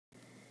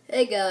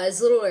Hey guys,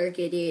 Little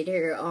Arcade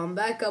here.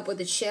 Back up with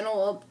the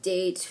channel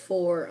update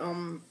for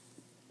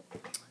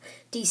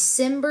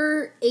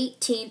December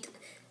 18th,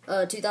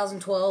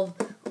 2012.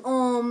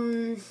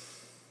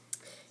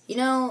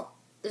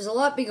 There's a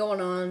lot been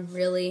going on,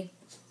 really.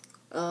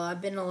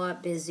 I've been a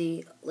lot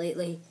busy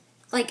lately.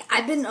 Like,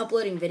 I've been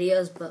uploading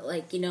videos, but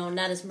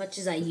not as much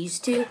as I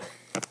used to.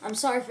 I'm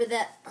sorry for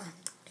that.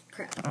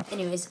 Crap.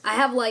 Anyways, I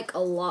have a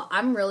lot.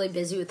 I'm really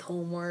busy with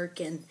homework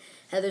and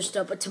other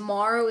stuff, but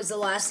tomorrow is the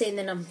last day, and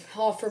then I'm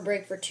off for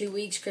break for 2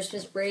 weeks,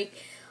 Christmas break.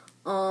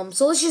 So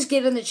let's just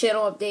get in the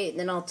channel update, and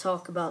then I'll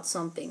talk about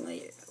something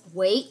later.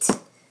 Wait.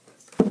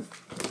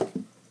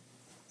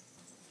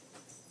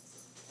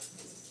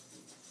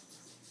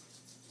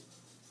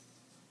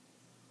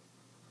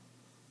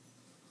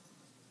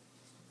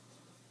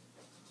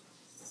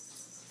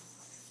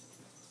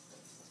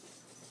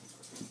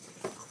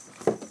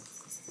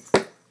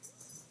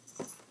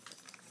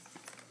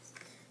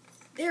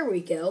 There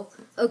we go.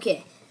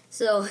 Okay,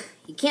 so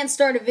you can't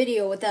start a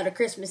video without a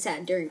Christmas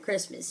hat during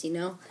Christmas, you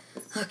know?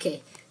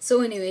 Okay,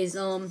 so anyways,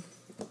 so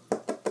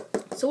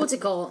what's it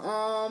called?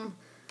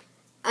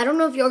 I don't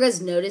know if y'all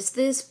guys noticed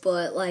this,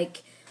 but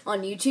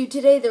on YouTube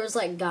today, there was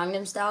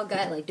Gangnam Style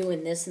guy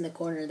doing this in the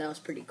corner. That was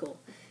pretty cool.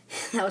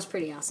 That was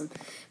pretty awesome.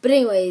 But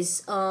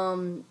anyways,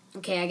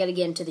 okay, I gotta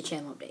get into the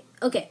channel update.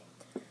 Okay,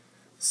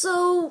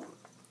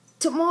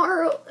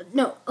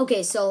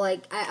 so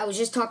I was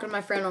just talking to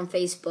my friend on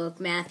Facebook,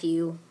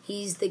 Matthew.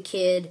 He's the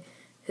kid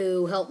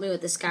who helped me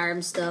with the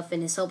Skyrim stuff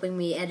and is helping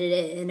me edit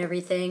it and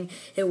everything.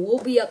 It will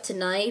be up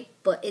tonight,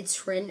 but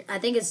I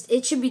think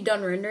it should be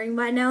done rendering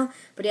by now,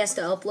 but he has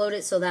to upload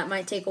it, so that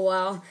might take a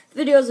while. The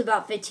video is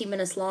about 15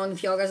 minutes long.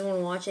 If y'all guys want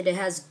to watch it, it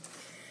has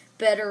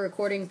better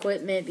recording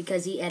equipment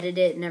because he edited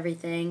it and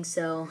everything.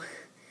 So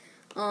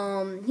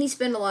he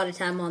spent a lot of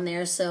time on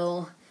there,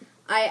 so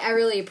I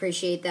really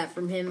appreciate that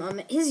from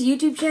him. His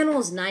YouTube channel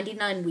is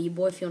 99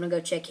 Weeboy if you want to go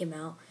check him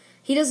out.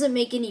 He doesn't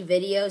make any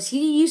videos.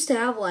 He used to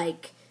have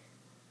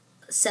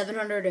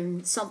 700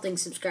 and something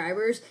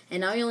subscribers,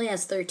 and now he only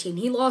has 13.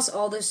 He lost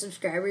all those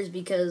subscribers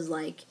because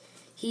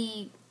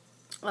he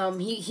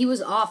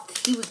was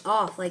off. He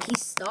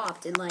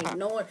stopped, and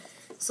no one.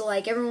 So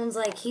everyone's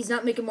he's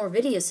not making more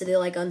videos, so they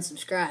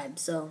unsubscribe.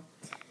 So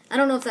I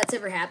don't know if that's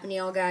ever happened to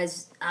y'all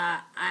guys.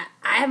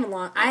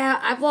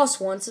 I've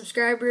lost one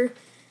subscriber.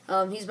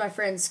 He's my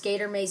friend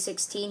Skater May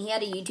 16. He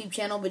had a YouTube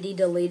channel, but he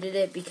deleted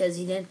it because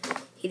he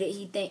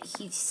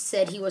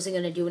said he wasn't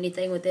gonna do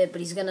anything with it,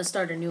 but he's gonna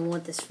start a new one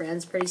with his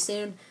friends pretty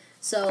soon.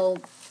 So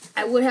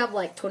I would have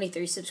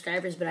 23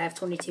 subscribers, but I have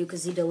 22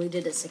 because he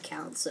deleted his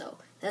account. So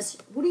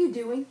what are you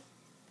doing?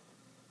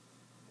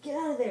 Get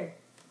out of there!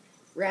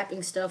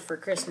 Wrapping stuff for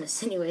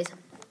Christmas. Anyways,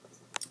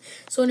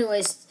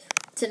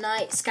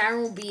 tonight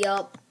Skyrim will be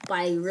up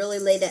by really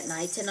late at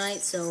night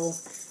tonight, so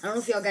I don't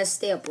know if y'all guys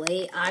stay up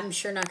late. I'm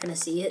sure not going to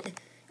see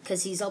it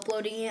because he's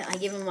uploading it. I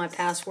give him my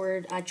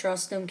password. I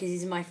trust him because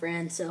he's my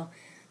friend,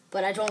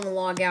 but I told him to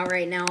log out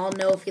right now. I'll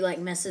know if he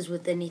messes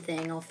with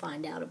anything. I'll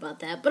find out about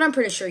that, but I'm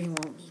pretty sure he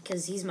won't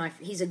because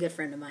he's a good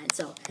friend of mine.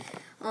 So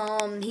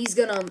he's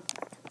gonna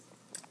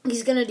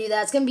do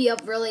that. It's gonna be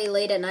up really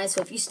late at night,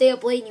 so if you stay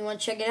up late and you want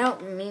to check it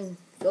out,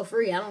 feel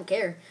free. I don't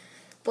care.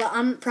 But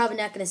I'm probably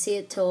not going to see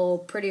it till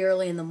pretty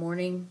early in the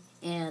morning,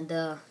 and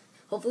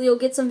hopefully you'll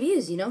get some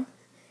views,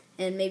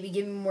 and maybe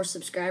give me more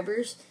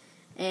subscribers,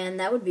 and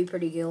that would be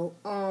pretty cool.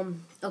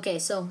 Okay,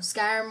 so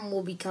Skyrim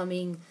will be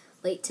coming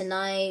late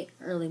tonight,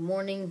 early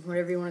morning,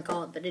 whatever you want to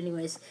call it, but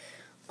anyways,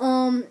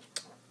 Modern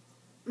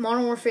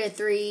Warfare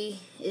 3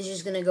 is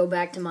just going to go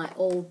back to my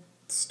old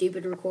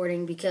stupid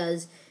recording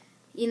because,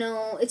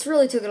 it's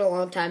really taken a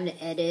long time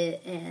to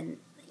edit, and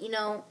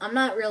I'm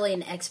not really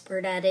an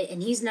expert at it,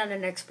 and he's not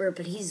an expert,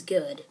 but he's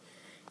good,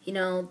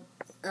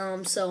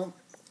 so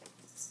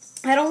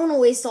I don't want to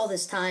waste all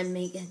this time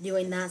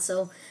doing that,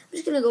 so I'm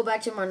just going to go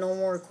back to my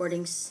normal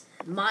recordings,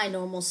 my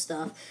normal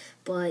stuff,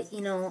 but,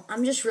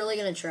 I'm just really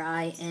going to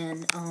try,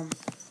 and,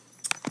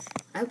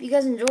 I hope you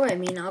guys enjoy.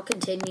 I'll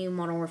continue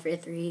Modern Warfare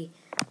 3,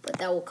 but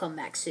that will come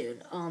back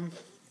soon.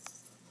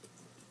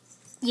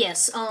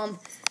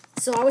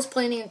 So I was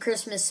planning a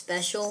Christmas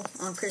special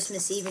on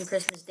Christmas Eve and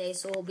Christmas Day,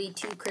 so it'll be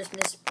 2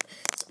 Christmas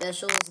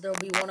specials. There'll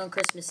be one on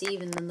Christmas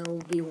Eve, and then there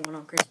will be one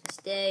on Christmas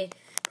Day.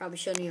 Probably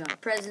showing you my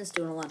presents,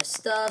 doing a lot of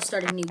stuff,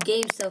 starting new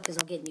game stuff, because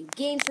I'll get new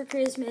games for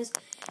Christmas.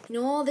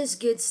 All this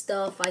good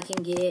stuff I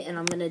can get, and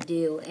I'm going to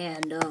do.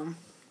 And,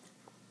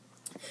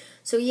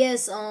 so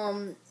yes,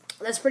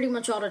 that's pretty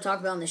much all to talk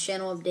about in the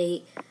channel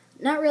update.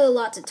 Not really a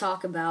lot to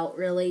talk about,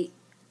 really.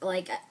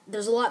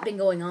 There's a lot been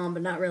going on,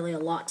 but not really a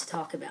lot to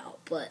talk about,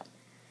 but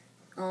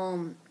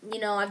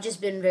I've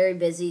just been very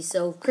busy,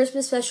 so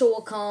Christmas special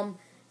will come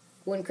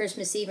when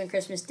Christmas Eve and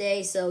Christmas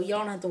Day, so you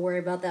don't have to worry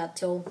about that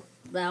till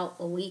about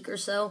a week or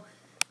so,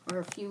 or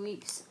a few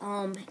weeks,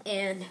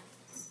 and,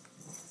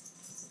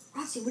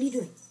 Roxy, what are you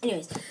doing?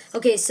 Anyways,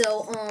 okay,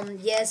 so,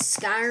 yes,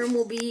 Skyrim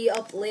will be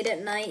up late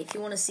at night if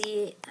you want to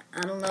see it,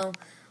 I don't know,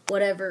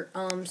 whatever,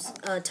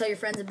 tell your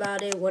friends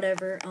about it,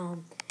 whatever,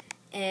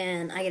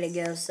 and I gotta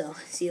go, so,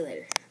 see you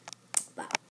later. Bye.